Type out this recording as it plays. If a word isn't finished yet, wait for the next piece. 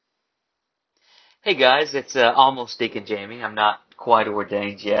Hey guys, it's almost Deacon Jamie. I'm not quite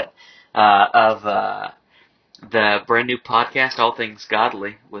ordained yet. Of the brand new podcast, All Things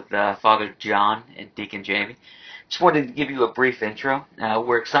Godly, with Father John and Deacon Jamie. Just wanted to give you a brief intro.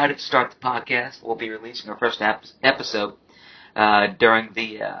 We're excited to start the podcast. We'll be releasing our first episode during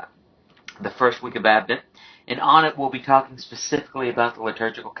the first week of Advent, and on it we'll be talking specifically about the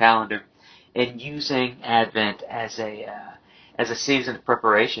liturgical calendar and using Advent as a season of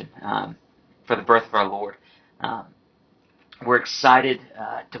preparation for the birth of our Lord. Um, we're excited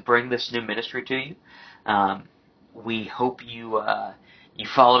to bring this new ministry to you. Um, we hope you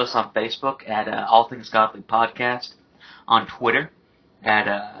followed us on Facebook at All Things Godly Podcast, on Twitter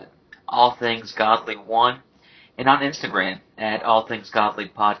at All Things Godly One, and on Instagram at All Things Godly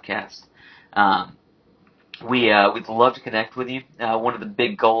Podcast. Um, we'd love to connect with you. One of the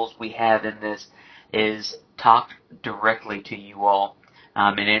big goals we have in this is talk directly to you all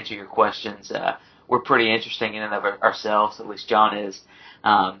and answer your questions. We're pretty interesting in and of ourselves, at least John is.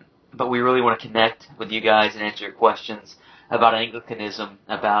 But we really want to connect with you guys and answer your questions about Anglicanism,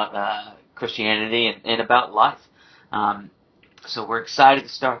 about Christianity, and about life. Um, so we're excited to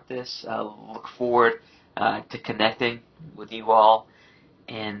start this. Look forward to connecting with you all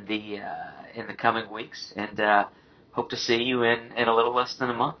in the coming weeks, and hope to see you in a little less than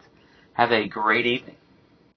a month. Have a great evening.